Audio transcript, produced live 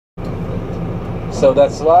So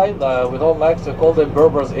that's why we don't like to call them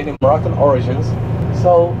Berbers any Moroccan origins.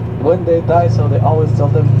 So when they die, so they always tell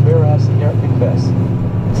them bury us here in Fez.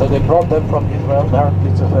 So they brought them from Israel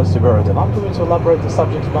directly to Fez to bury them. I'm going to elaborate the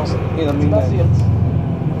subject most in a minute.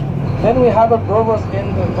 Then we have a Berbers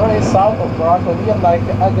in the very south of Morocco, near like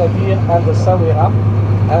Agadir and the Sawira,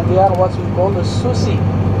 and they are what we call the Susi.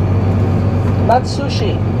 Not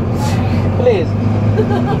sushi, please.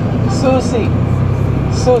 Susi.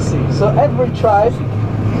 Susi. So every tribe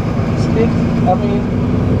speaks,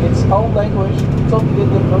 its own language, totally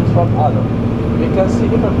different from other. You can see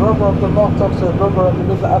if a Berber of the north talks to a Berber of the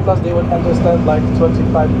Middle Atlas, they will understand like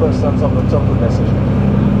 25% of the total message.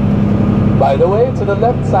 By the way, to the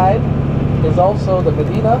left side is also the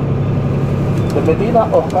Medina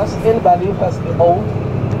of Fez el-Bali, Fez old.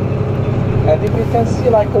 And if you can see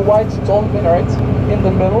like a white tall minaret in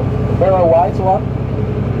the middle, a very white one,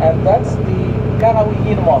 and that's the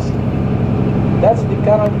Karawiyin Mosque. That's the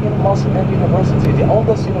Karawiyin Mosque and University, the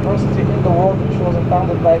oldest university in the world, which was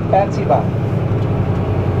founded by Fatima.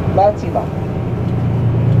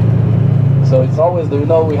 So it's always,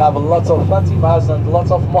 we have lots of Fatimas and lots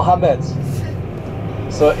of Mohammeds.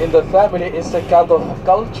 So in the family, it's a kind of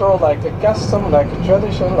culture, like a custom, like a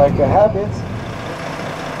tradition, like a habit.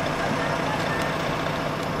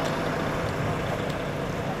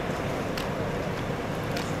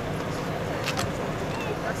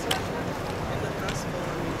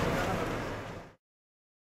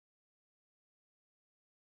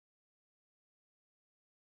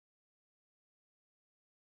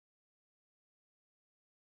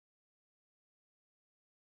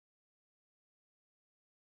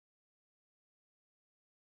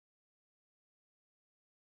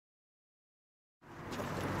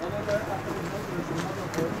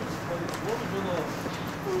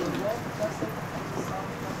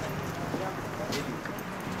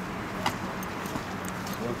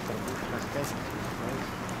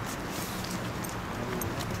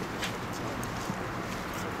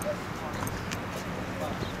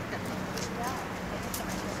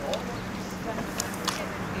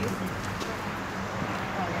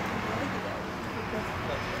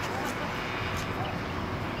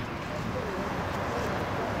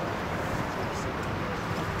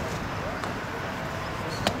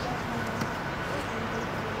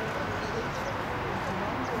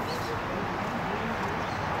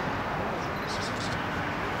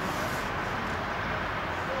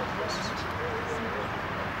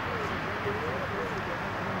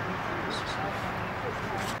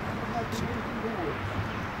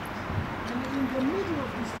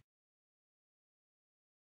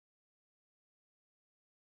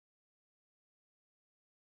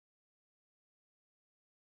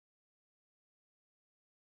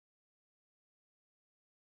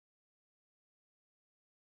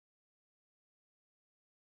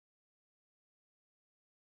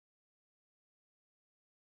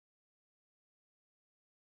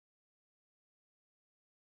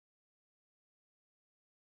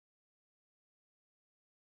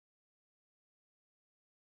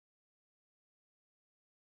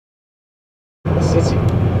 City.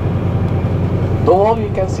 The wall you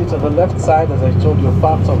can see to the left side, as I told you,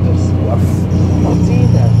 part of this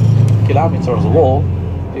 15 kilometers wall,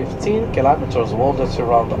 15 kilometers wall that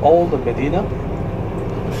surround all the Medina.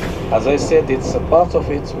 As I said, it's a part of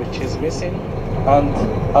it which is missing, and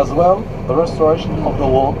as well the restoration of the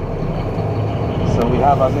wall. So we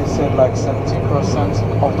have, as I said, like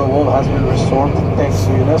 70% of the wall has been restored thanks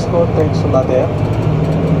to UNESCO, thanks to LADER.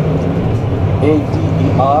 ADER,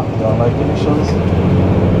 they are like initials.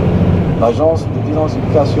 L'Agence de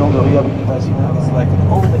Dédensification de Réhabilitation. It's like an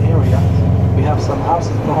old area. We have some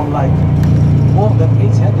houses from like more than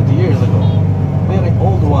 800 years ago. Very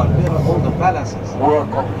old one, very old palaces.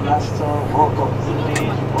 Work of plaster, work of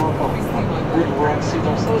village, work of woodwork,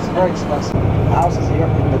 cedar. So it's very expensive. Houses here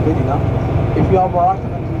in the Medina. If you are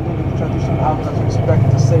Moroccan and you live in a traditional house, that you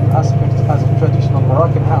expect the same aspect as a traditional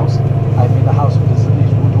Moroccan house. I mean a house with a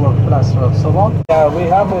village, woodwork, plaster, and so on. We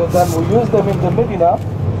have them. We use them in the Medina.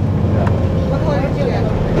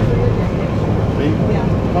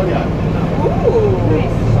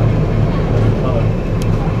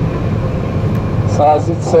 So as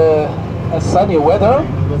it's a sunny weather,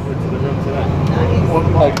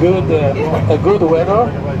 a good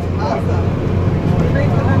weather.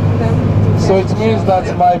 So it means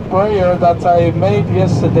that my prayer that I made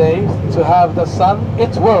yesterday to have the sun,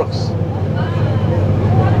 it works.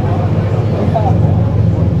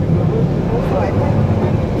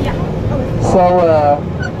 So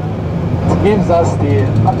it gives us the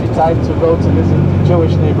appetite to go to visit the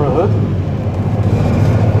Jewish neighborhood.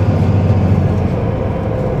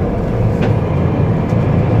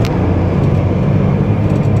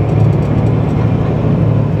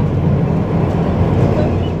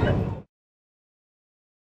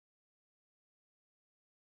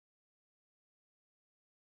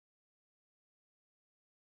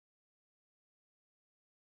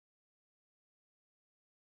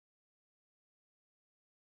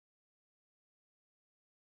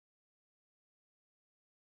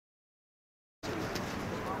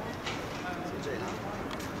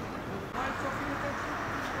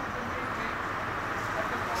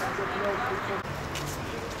 I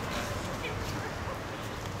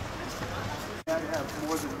have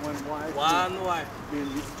more than one wife. One wife.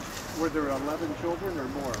 Were there 11 children or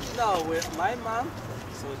more? No, with my mom,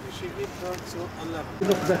 so she gave birth to 11.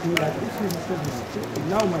 Look, that means that this is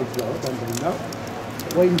now my job, and I know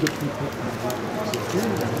when the people are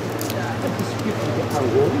and these people are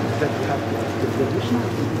warned that we have the tradition,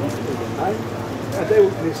 and they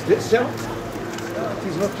witness this, so it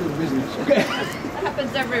is not your business, okay? That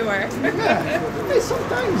happens everywhere. Yeah.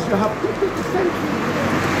 Sometimes you have people to thank you.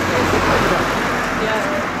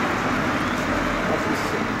 Yeah.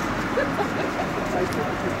 I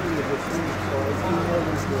typically have a thing, so I email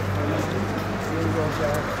this to a friend, and goes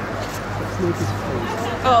out, it's not his face.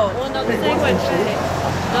 Oh, well, no, the snake went straight.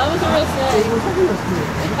 That was a real snake. It was a real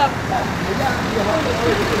snake.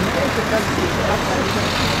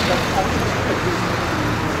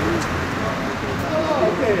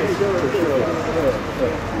 Okay, sure.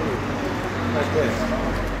 Like this.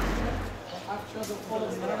 After the fall of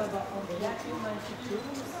Canada on 1892,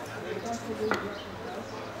 they contributed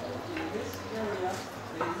in this area,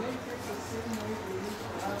 they make it the same way we used to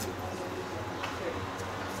have it on the state.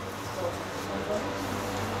 So,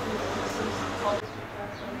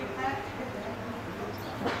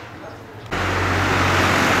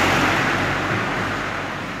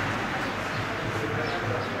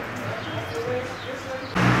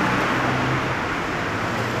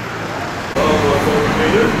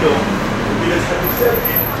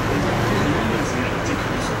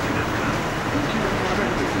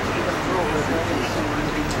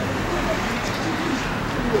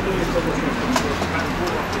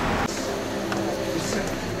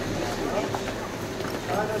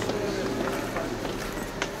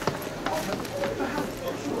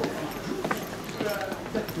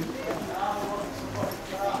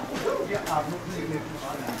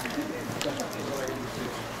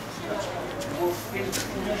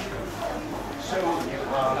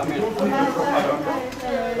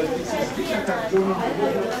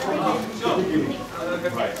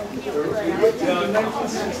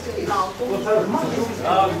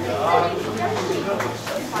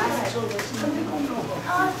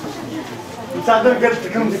 Tadar قلت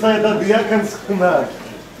لكم صيدة ديال كنسقمها.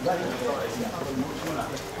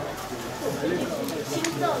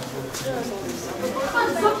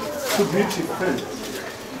 كبيرتي فين؟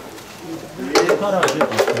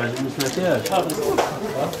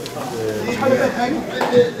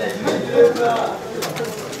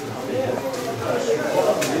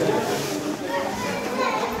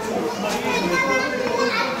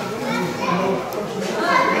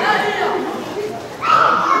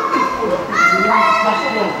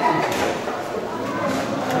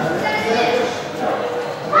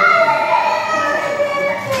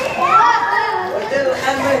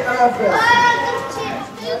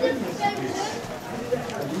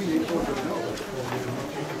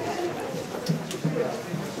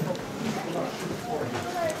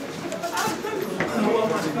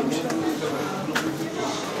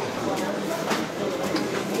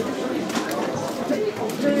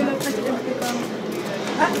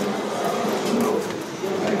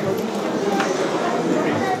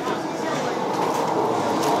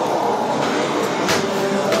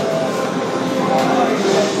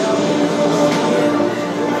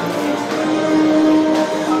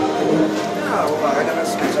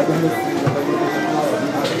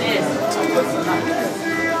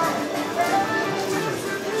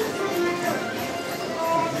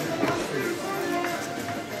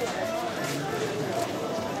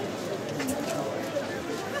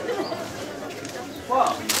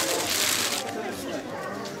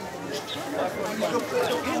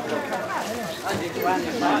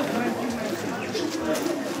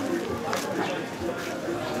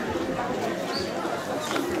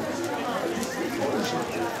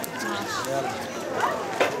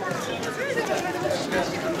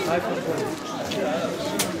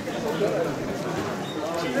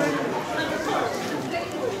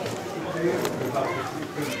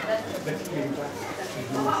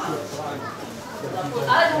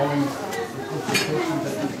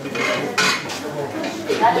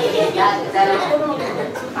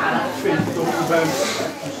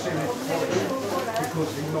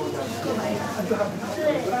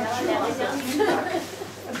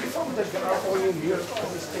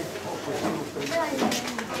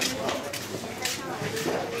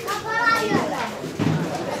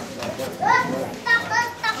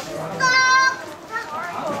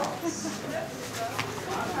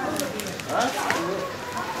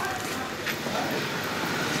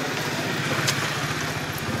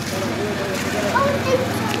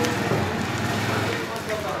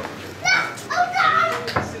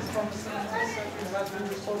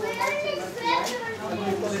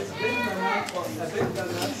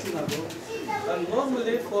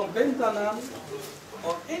 Ben Danan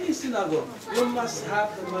or any synagogue, you must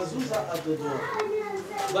have the mezuzah at the door.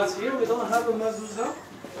 But here we don't have a mezuzah.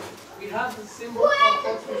 We have the symbol of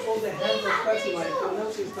what we call the hand of Fatima. You can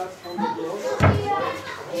notice that on the door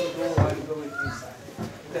while going inside.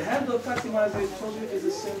 The hand of Fatima, as I told you, is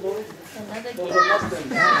a symbol for the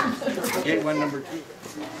Muslims. Gate one, number 2.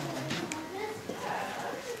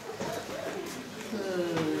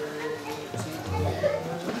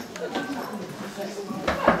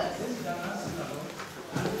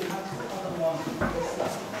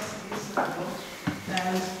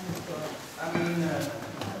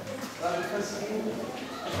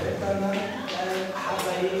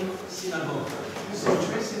 Aben Synagogue. So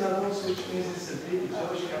 3 synagogues, which means it's a big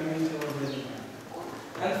Jewish community already.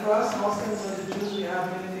 And for us Muslims and the Jews, we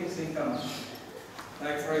have many things in common.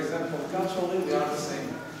 Like for example, culturally we are the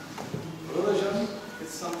same. Religion,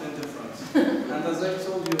 it's something different. And as I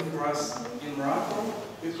told you, for us in Morocco,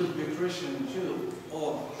 we could be Christian, Jew,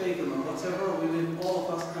 or pagan, or whatever, we live all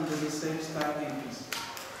of us under the same sky in peace,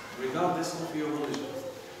 regardless of your religion.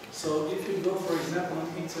 So if you go, for example,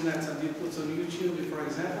 on the internet and you put on YouTube, for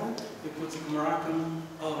example, you put Moroccan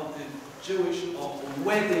or Jewish or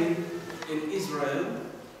wedding in Israel,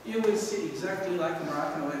 you will see exactly like a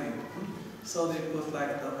Moroccan wedding. So they put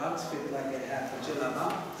like the outfit, like a hat, the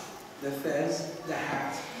jalaba, the fez, the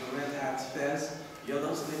hat, the red hat, fez,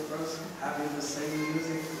 yellow slippers, having the same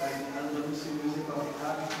music, like the Andalusian music or the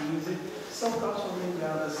Arabic music. So culturally they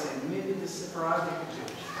are the same. Maybe the Sephardic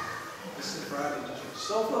Jewish.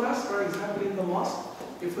 So for us, for example, in the mosque,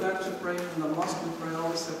 if we have to pray in the mosque, we pray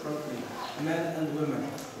always separately, men and women.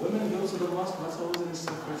 Women go to the mosque, but always in a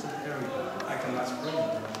separated area. I cannot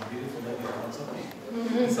pray, beautiful lady in front of me.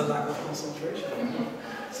 It's a lack of concentration.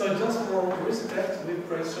 So just for respect, we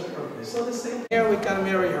pray separately. So the same here, we can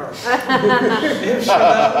marry her. If she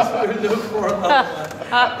does, we look for another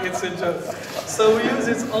one. It's a joke. So we use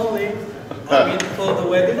it only, for the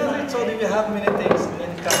wedding. As I told you, we have many things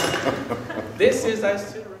in common. This is, I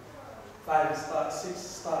still remember, 5 stars, 6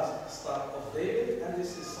 stars, Star of David, and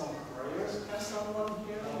this is some prayers. Can someone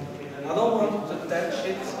here? I don't want to touch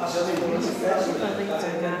it, just for respect, but I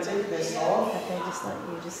can take this off. But they just let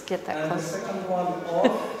you just get that And close. the second one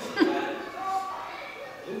off.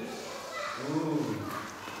 Ooh.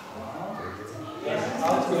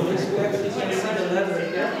 Out of respect, you can see the letter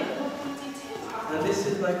here. And this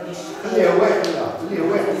is like this.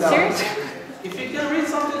 Seriously? If you can read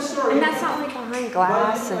something, sorry. And that's not like behind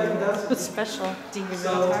glass and special DVD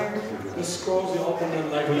So, tire. the scrolls, you open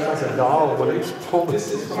them like It's that. like a doll, but it's pulled.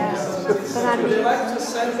 This is from Yeah. the But I Would mean, you like to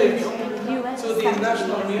send it US to the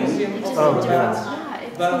National Museum of Oh, Art? Yeah,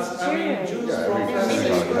 it's But, I mean, legit. Jews from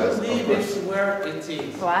France leave it where it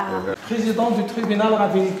is. Wow. Président du tribunal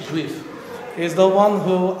rabbinique juif is the one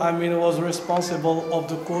who, was responsible of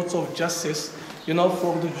the courts of justice. You know,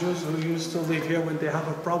 for the Jews who used to live here, when they have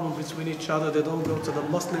a problem between each other, they don't go to the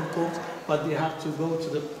Muslim court, but they have to go to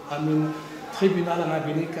the, tribunal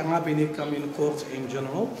rabbinique, court in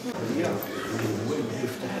general.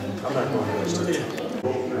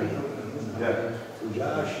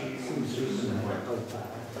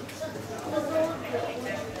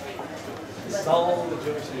 It's all the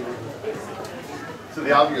Jewish neighborhood. So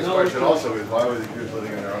the obvious question also is, why were the Jews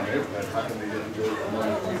living in their own neighborhood? How come they didn't go among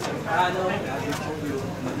the people? I know, as I told you in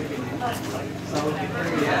the beginning. So the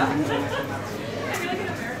area.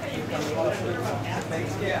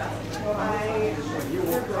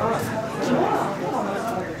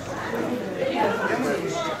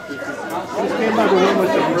 Came by the one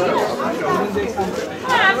with the breast.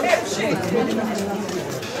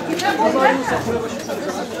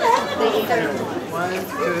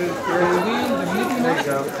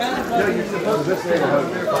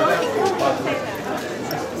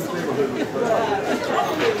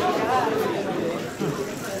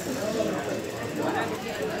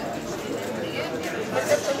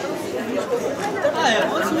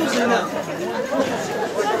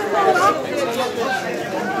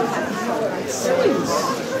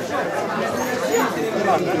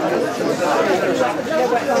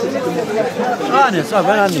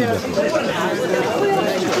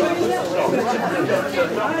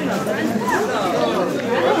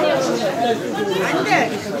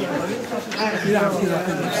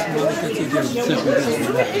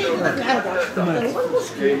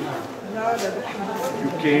 You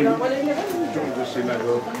came to the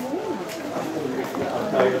synagogue.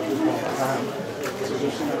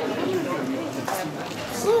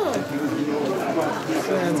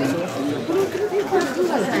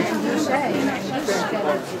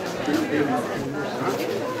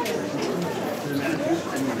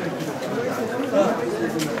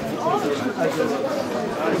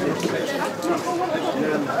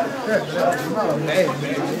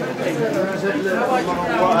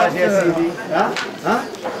 يا سيدي ها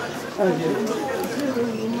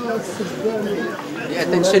يا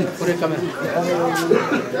تنشن كوري كمان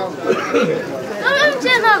أنا مش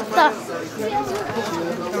نقطة.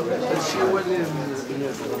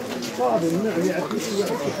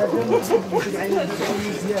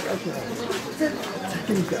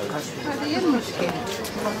 هذه هي المشكلة.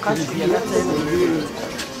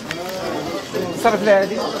 صرف لها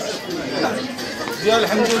هذه ديال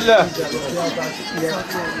الحمد لله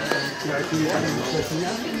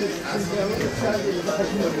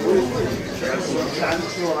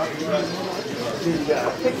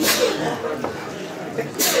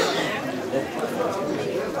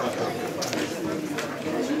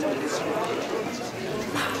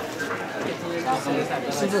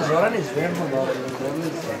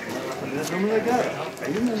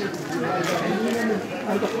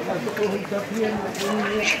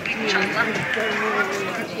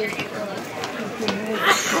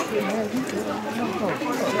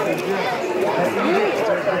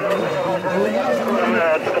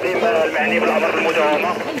تقديم المعني بالأمر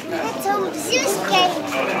المداومة.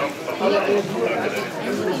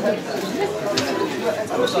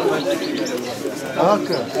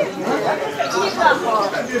 هاكا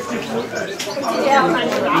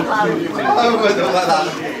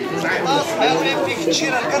فيك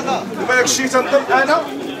تشير الكرده بالك شي تنظم انا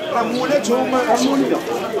راه مولاتهم هارمونيه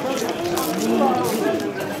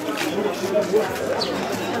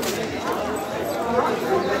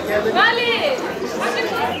غالي.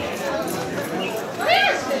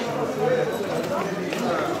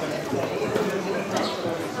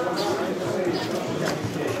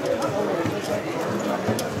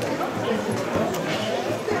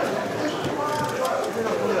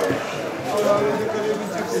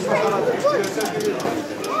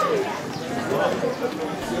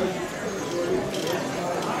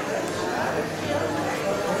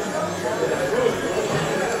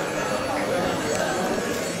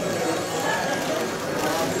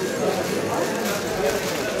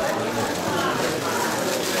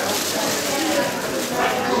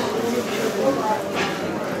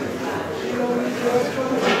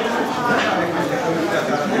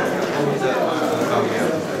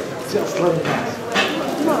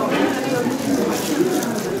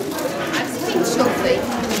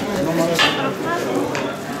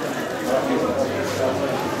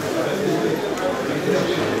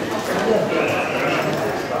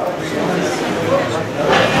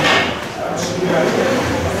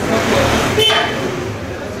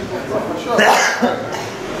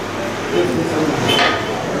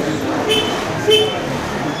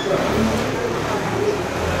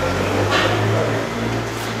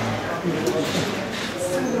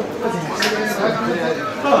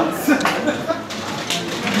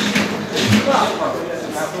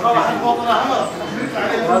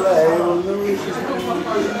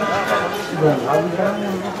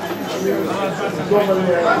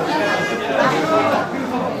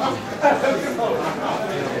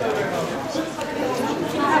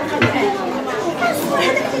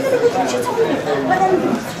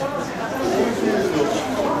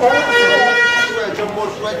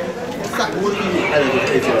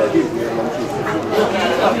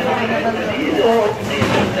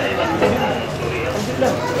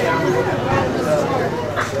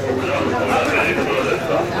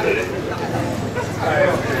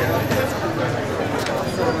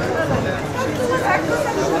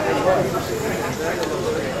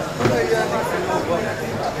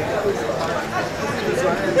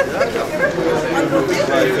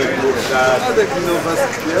 هذاك النوفاس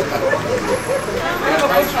كبير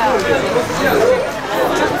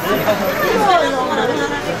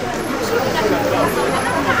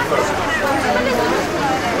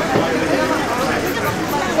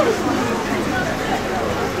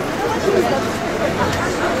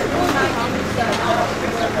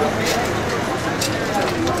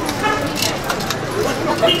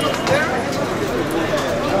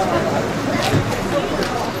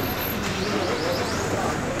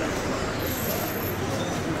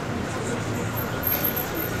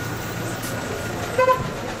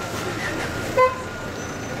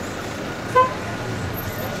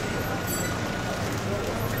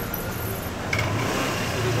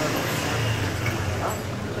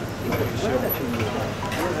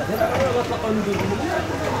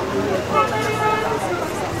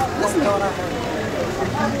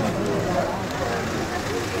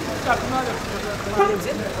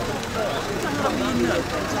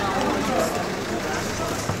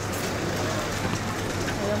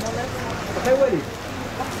أخي وليد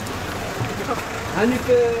هانيك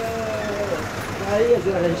هي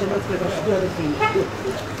زرع الجمال كيترشدوها هذا السيد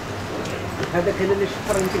هذاك اللي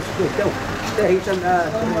شفر يمكن شفتوه تو حتى هي تنعا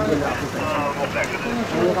ديال العقيقة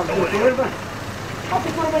هو غنبداو كيربا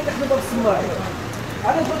عطيك راه باين حنا باب السماعي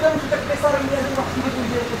أنا قلت لهم داك القصار اللي هذه واحد كيقول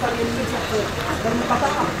لي القصار اللي تحت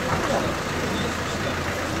المقاطعة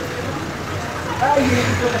هاي اللي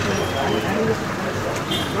قلت لك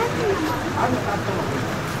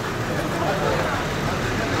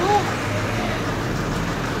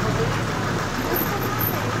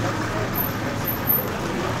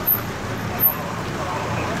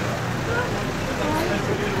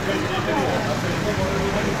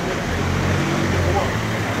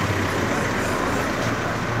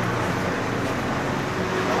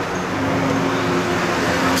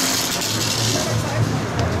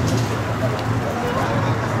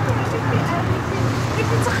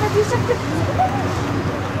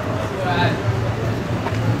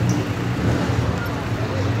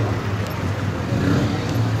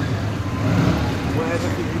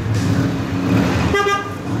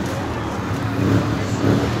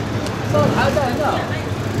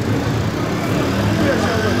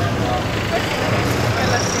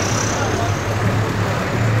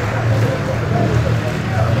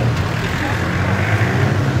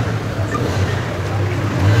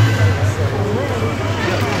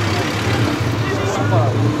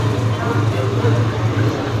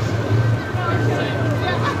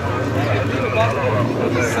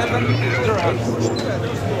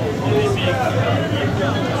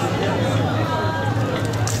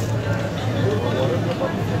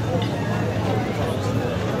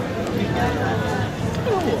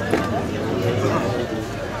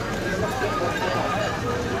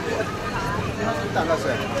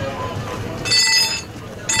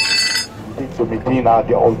to Medina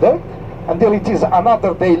the older, and there it is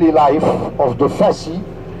another daily life of the Fassi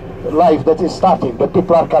life that is starting. The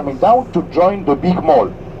people are coming down to join the big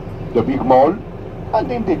mall, and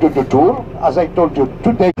then they do the tour. As I told you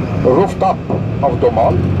today, the rooftop of the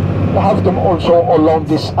mall. We have them also along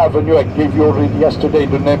this avenue. I gave you already yesterday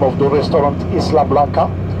the name of the restaurant, Isla Blanca,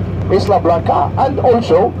 and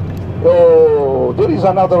also there is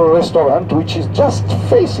another restaurant which is just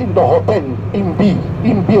facing the hotel,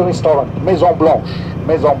 Imbi restaurant, Maison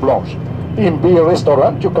Blanche, Imbi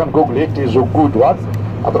restaurant. You can Google it, it's a good one.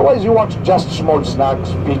 Otherwise you want just small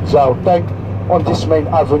snacks, pizza or tank. On this main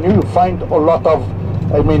avenue you find a lot of,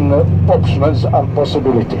 options and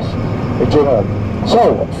possibilities in general.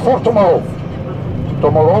 So for tomorrow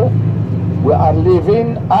we are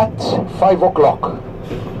leaving at 5 o'clock.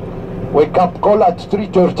 Wake up call at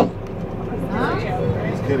 3:30.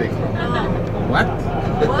 He's kidding. What?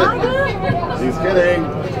 He's kidding.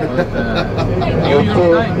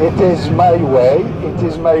 It is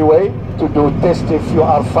my way to do test if you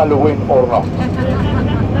are following or not.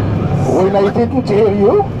 When I didn't hear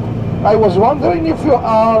you, I was wondering if you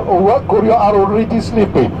are awake or you are already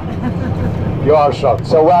sleeping. You are shocked.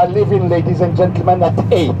 So we are leaving, ladies and gentlemen, at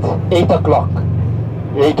 8 o'clock.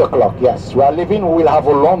 8 o'clock, yes. We are leaving. We will have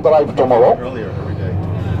a long drive tomorrow. Earlier every day.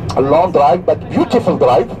 A long drive, but beautiful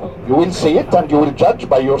drive. You will see it and you will judge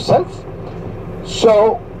by yourself.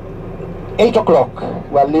 So 8 o'clock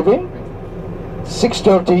we are leaving.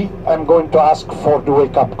 6:30 I'm going to ask for the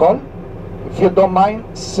wake-up call. If you don't mind,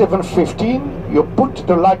 7:15 you put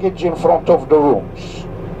the luggage in front of the rooms.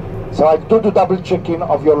 So I do the double checking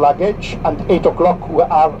of your luggage, and 8 o'clock we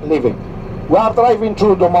are leaving. We are driving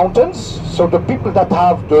through the mountains, so the people that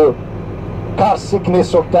have the car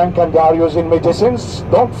sickness or tank and they are using medicines,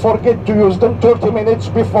 don't forget to use them 30 minutes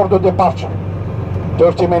before the departure.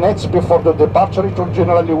 30 minutes before the departure. It will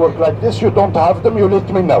generally work like this. You don't have them, you let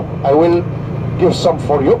me know. I will give some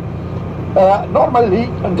for you. Normally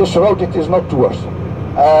on this road it is not worse.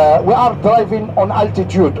 We are driving on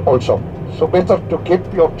altitude also, so better to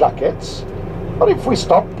keep your jackets. Or if we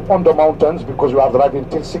stop on the mountains, because we are driving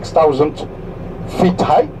till 6,000 feet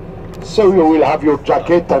high, so you will have your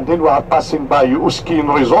jacket, and then we are passing by Uskin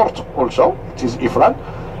Resort also, it is Ifran.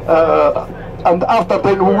 And after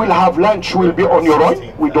then we will have lunch, will be on your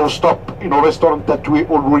own. We don't stop in a restaurant that we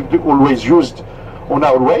always used on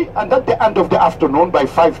our way. And at the end of the afternoon, by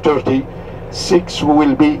 5:30, 6, we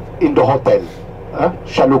will be in the hotel,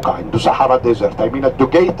 Shaluka, in the Sahara Desert. I mean at the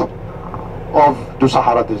gate of the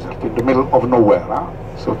Sahara Desert, in the middle of nowhere.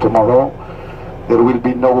 So tomorrow there will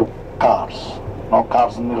be no cars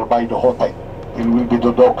nearby the hotel. There will be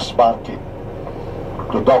the dogs barking.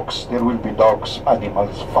 The dogs, there will be dogs,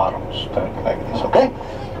 animals, farms, like this, okay?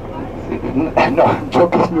 No, I'm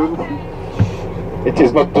joking. It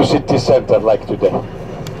is not the city center like today.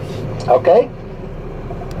 Okay?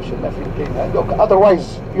 شلنا فين كاين. Look,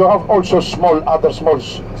 otherwise you have also other small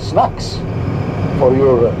snacks for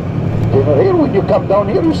your dinner here. When you come down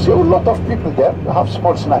here, you see a lot of people there. You have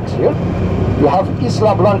small snacks here. You have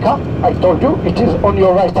Isla Blanca. I told you it is on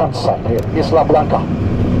your right hand side here. Isla Blanca.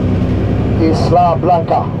 Isla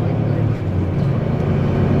Blanca.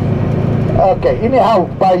 Okay, anyhow,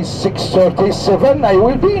 by 6:37 I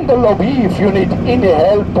will be in the lobby if you need any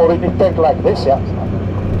help or anything like this, yeah.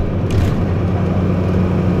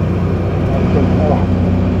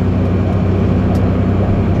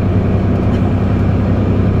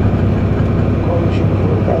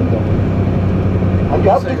 And you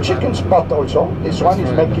have the chicken spot also. This one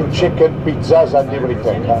is making chicken, pizzas and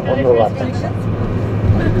everything on your right hand side.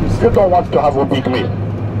 If you don't want to have a big meal.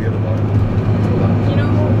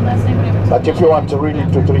 But if you want to really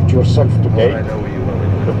to treat yourself today,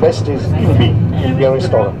 the best is in the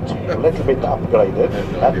restaurant. A little bit upgraded,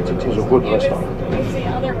 but it is a good restaurant. You see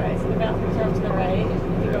otherwise, the bathrooms are to the right,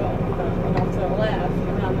 you go off to the left,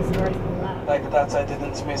 and now this door is to the left. Like that, I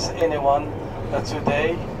didn't miss anyone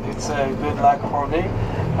today. It's a good luck for me.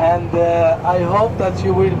 And I hope that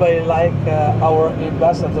you will be like our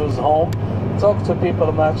ambassador's home. Talk to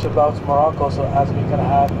people much about Morocco so as we can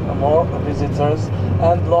have more visitors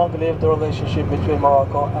and long live the relationship between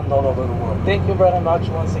Morocco and all over the world. Thank you very much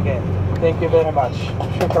once again. Thank you very much.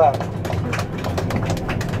 Shukran.